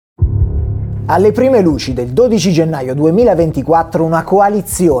Alle prime luci del 12 gennaio 2024 una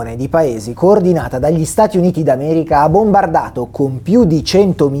coalizione di paesi coordinata dagli Stati Uniti d'America ha bombardato con più di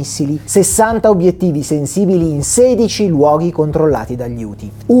 100 missili 60 obiettivi sensibili in 16 luoghi controllati dagli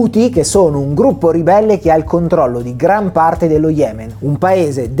Houthi. Houthi, che sono un gruppo ribelle che ha il controllo di gran parte dello Yemen, un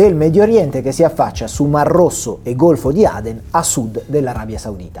paese del Medio Oriente che si affaccia su Mar Rosso e Golfo di Aden a sud dell'Arabia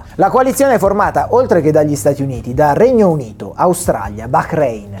Saudita. La coalizione è formata, oltre che dagli Stati Uniti, da Regno Unito, Australia,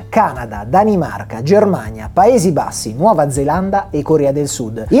 Bahrain, Canada, Danimarca, Germania, Paesi Bassi, Nuova Zelanda e Corea del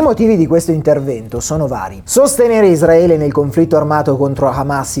Sud. I motivi di questo intervento sono vari: sostenere Israele nel conflitto armato contro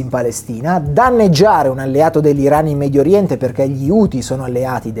Hamas in Palestina, danneggiare un alleato dell'Iran in Medio Oriente perché gli Houthi sono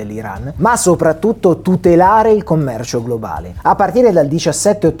alleati dell'Iran, ma soprattutto tutelare il commercio globale. A partire dal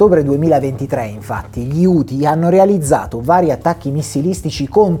 17 ottobre 2023, infatti, gli Houthi hanno realizzato vari attacchi missilistici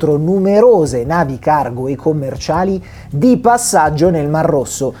contro numerose navi cargo e commerciali di passaggio nel Mar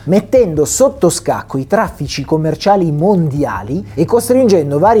Rosso, mettendo sotto scacco i traffici commerciali mondiali e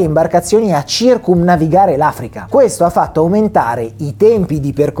costringendo varie imbarcazioni a circumnavigare l'Africa. Questo ha fatto aumentare i tempi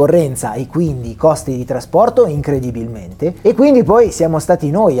di percorrenza e quindi i costi di trasporto incredibilmente, e quindi poi siamo stati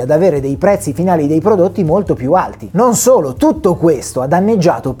noi ad avere dei prezzi finali dei prodotti molto più alti. Non solo, tutto questo ha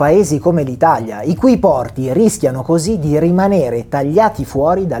danneggiato paesi come l'Italia, i cui porti rischiano così di rimanere tagliati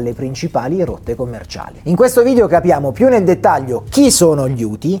fuori dalle principali rotte commerciali. In questo video capiamo più nel dettaglio chi sono gli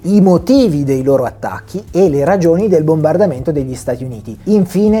Houthi, i motivi dei loro attacchi e le ragioni del bombardamento degli Stati Uniti.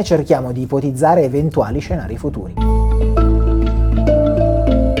 Infine cerchiamo di ipotizzare eventuali scenari futuri.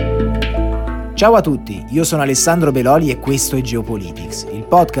 Ciao a tutti, io sono Alessandro Beloli e questo è Geopolitics, il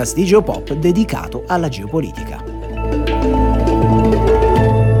podcast di Geopop dedicato alla geopolitica.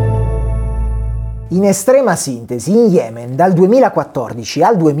 In estrema sintesi, in Yemen dal 2014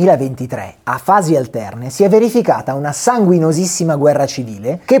 al 2023, a fasi alterne, si è verificata una sanguinosissima guerra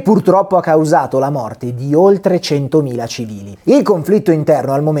civile che purtroppo ha causato la morte di oltre 100.000 civili. Il conflitto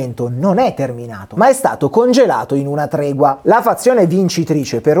interno al momento non è terminato, ma è stato congelato in una tregua. La fazione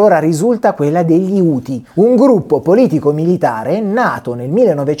vincitrice per ora risulta quella degli Houthi, un gruppo politico-militare nato nel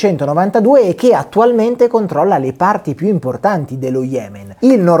 1992 e che attualmente controlla le parti più importanti dello Yemen,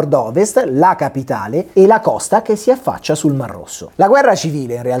 il nord-ovest, la capitale e la costa che si affaccia sul Mar Rosso. La guerra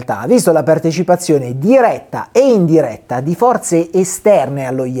civile in realtà ha visto la partecipazione diretta e indiretta di forze esterne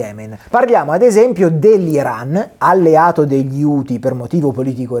allo Yemen. Parliamo ad esempio dell'Iran, alleato degli Houthi per motivo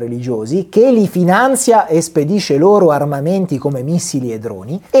politico-religiosi, che li finanzia e spedisce loro armamenti come missili e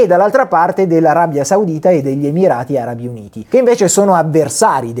droni, e dall'altra parte dell'Arabia Saudita e degli Emirati Arabi Uniti, che invece sono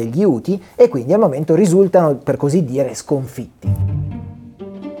avversari degli Houthi e quindi al momento risultano, per così dire, sconfitti.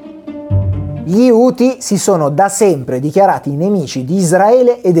 Gli Houthi si sono da sempre dichiarati nemici di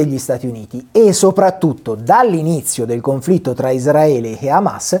Israele e degli Stati Uniti e soprattutto dall'inizio del conflitto tra Israele e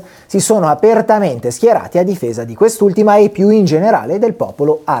Hamas si sono apertamente schierati a difesa di quest'ultima e più in generale del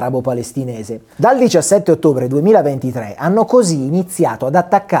popolo arabo-palestinese. Dal 17 ottobre 2023 hanno così iniziato ad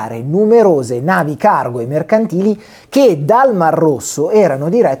attaccare numerose navi cargo e mercantili che dal Mar Rosso erano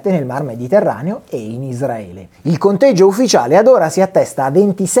dirette nel Mar Mediterraneo e in Israele. Il conteggio ufficiale ad ora si attesta a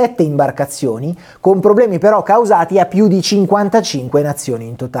 27 imbarcazioni, con problemi però causati a più di 55 nazioni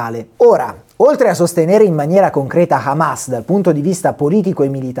in totale. Ora, oltre a sostenere in maniera concreta Hamas dal punto di vista politico e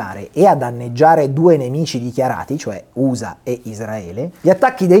militare e a danneggiare due nemici dichiarati, cioè USA e Israele, gli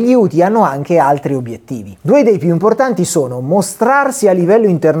attacchi degli Houthi hanno anche altri obiettivi. Due dei più importanti sono mostrarsi a livello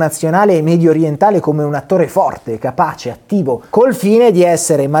internazionale e medio orientale come un attore forte, capace, attivo, col fine di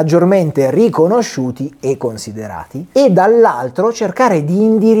essere maggiormente riconosciuti e considerati, e dall'altro cercare di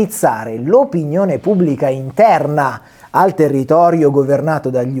indirizzare l'opinione pubblica interna al territorio governato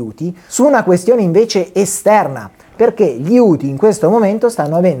dagli Houthi su una questione invece esterna, perché gli Houthi in questo momento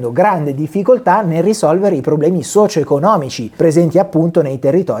stanno avendo grande difficoltà nel risolvere i problemi socio-economici presenti appunto nei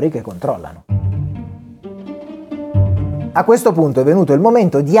territori che controllano. A questo punto è venuto il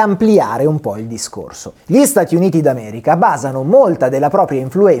momento di ampliare un po' il discorso. Gli Stati Uniti d'America basano molta della propria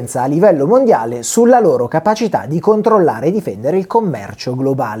influenza a livello mondiale sulla loro capacità di controllare e difendere il commercio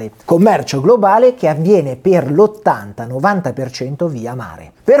globale. Commercio globale che avviene per l'80-90% via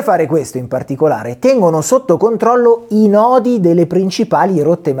mare. Per fare questo in particolare tengono sotto controllo i nodi delle principali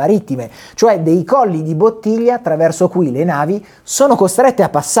rotte marittime, cioè dei colli di bottiglia attraverso cui le navi sono costrette a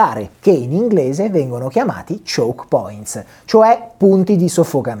passare, che in inglese vengono chiamati choke points, cioè punti di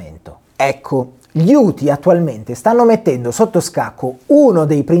soffocamento. Ecco, Gli Houthi attualmente stanno mettendo sotto scacco uno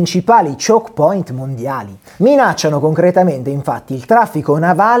dei principali choke point mondiali. Minacciano concretamente infatti il traffico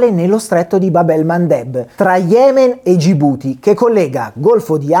navale nello stretto di Bab el-Mandeb tra Yemen e Djibouti, che collega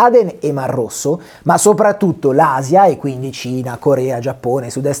Golfo di Aden e Mar Rosso, ma soprattutto l'Asia, e quindi Cina, Corea, Giappone,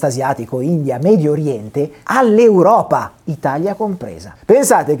 Sud-Est asiatico, India, Medio Oriente, all'Europa, Italia compresa.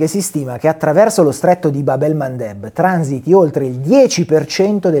 Pensate che si stima che attraverso lo stretto di Bab el-Mandeb transiti oltre il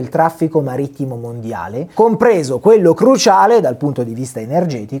 10% del traffico marittimo mondiale, compreso quello cruciale dal punto di vista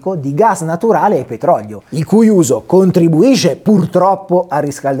energetico di gas naturale e petrolio, il cui uso contribuisce purtroppo al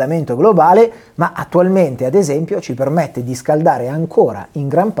riscaldamento globale, ma attualmente ad esempio ci permette di scaldare ancora in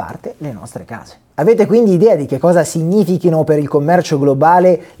gran parte le nostre case. Avete quindi idea di che cosa significhino per il commercio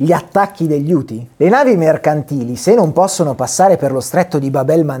globale gli attacchi degli Houthi? Le navi mercantili, se non possono passare per lo stretto di Bab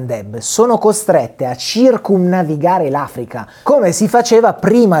el-Mandeb, sono costrette a circumnavigare l'Africa, come si faceva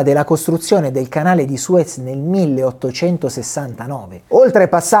prima della costruzione del canale di Suez nel 1869,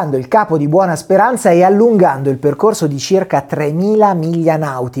 oltrepassando il Capo di Buona Speranza e allungando il percorso di circa 3.000 miglia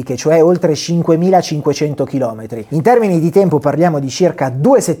nautiche, cioè oltre 5.500 km. In termini di tempo parliamo di circa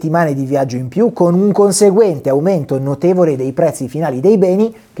 2 settimane di viaggio in più, con un conseguente aumento notevole dei prezzi finali dei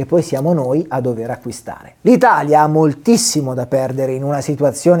beni che poi siamo noi a dover acquistare. L'Italia ha moltissimo da perdere in una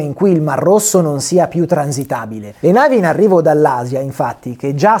situazione in cui il Mar Rosso non sia più transitabile. Le navi in arrivo dall'Asia, infatti,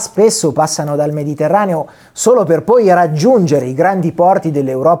 che già spesso passano dal Mediterraneo solo per poi raggiungere i grandi porti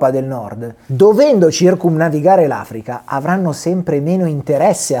dell'Europa del Nord, dovendo circumnavigare l'Africa, avranno sempre meno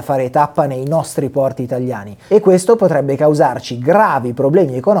interesse a fare tappa nei nostri porti italiani, e questo potrebbe causarci gravi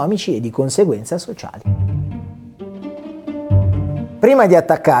problemi economici e di conseguenza sociali. Prima di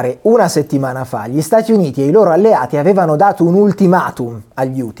attaccare, una settimana fa, gli Stati Uniti e i loro alleati avevano dato un ultimatum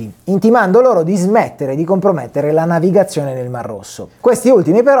agli Houthi, intimando loro di smettere di compromettere la navigazione nel Mar Rosso. Questi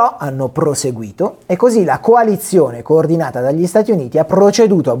ultimi però hanno proseguito, e così la coalizione coordinata dagli Stati Uniti ha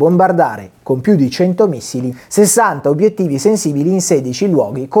proceduto a bombardare con più di 100 missili 60 obiettivi sensibili in 16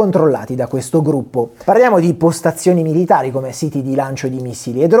 luoghi controllati da questo gruppo. Parliamo di postazioni militari come siti di lancio di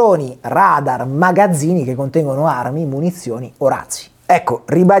missili e droni, radar, magazzini che contengono armi, munizioni o razzi. Ecco,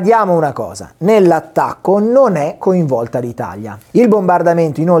 ribadiamo una cosa, nell'attacco non è coinvolta l'Italia. Il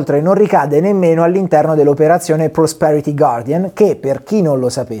bombardamento inoltre non ricade nemmeno all'interno dell'operazione Prosperity Guardian, che, per chi non lo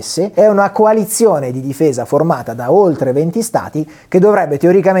sapesse, è una coalizione di difesa formata da oltre 20 stati che dovrebbe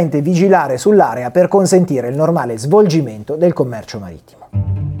teoricamente vigilare sull'area per consentire il normale svolgimento del commercio marittimo.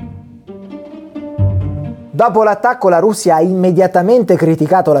 Dopo l'attacco la Russia ha immediatamente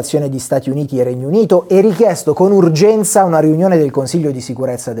criticato l'azione di Stati Uniti e Regno Unito e richiesto con urgenza una riunione del Consiglio di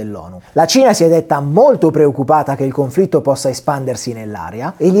sicurezza dell'ONU. La Cina si è detta molto preoccupata che il conflitto possa espandersi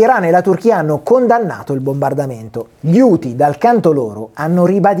nell'area e l'Iran e la Turchia hanno condannato il bombardamento. Gli Houthi, dal canto loro, hanno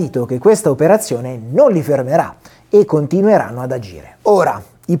ribadito che questa operazione non li fermerà e continueranno ad agire. Ora,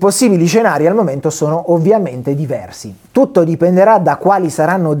 i possibili scenari al momento sono ovviamente diversi. Tutto dipenderà da quali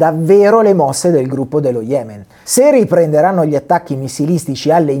saranno davvero le mosse del gruppo dello Yemen. Se riprenderanno gli attacchi missilistici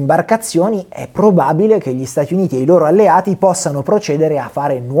alle imbarcazioni, è probabile che gli Stati Uniti e i loro alleati possano procedere a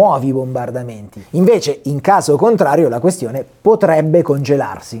fare nuovi bombardamenti. Invece, in caso contrario, la questione potrebbe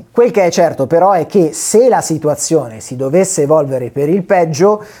congelarsi. Quel che è certo però è che se la situazione si dovesse evolvere per il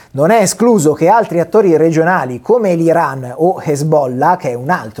peggio, non è escluso che altri attori regionali come l'Iran o Hezbollah, che è un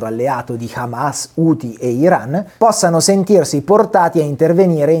altro alleato di Hamas, Houthi e Iran, possano sentirsi portati a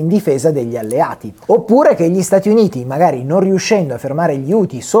intervenire in difesa degli alleati, oppure che gli Stati Uniti, magari non riuscendo a fermare gli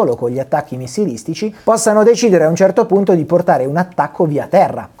Houthi solo con gli attacchi missilistici, possano decidere a un certo punto di portare un attacco via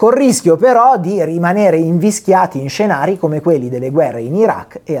terra, col rischio però di rimanere invischiati in scenari come quelli delle guerre in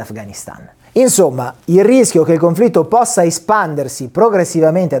Iraq e Afghanistan. Insomma, il rischio che il conflitto possa espandersi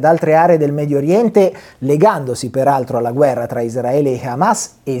progressivamente ad altre aree del Medio Oriente, legandosi peraltro alla guerra tra Israele e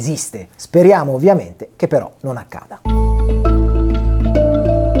Hamas, esiste. Speriamo ovviamente che però non accada.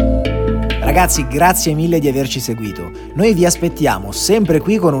 Ragazzi, grazie mille di averci seguito. Noi vi aspettiamo sempre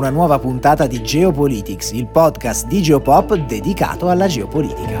qui con una nuova puntata di Geopolitics, il podcast di Geopop dedicato alla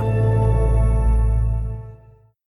geopolitica.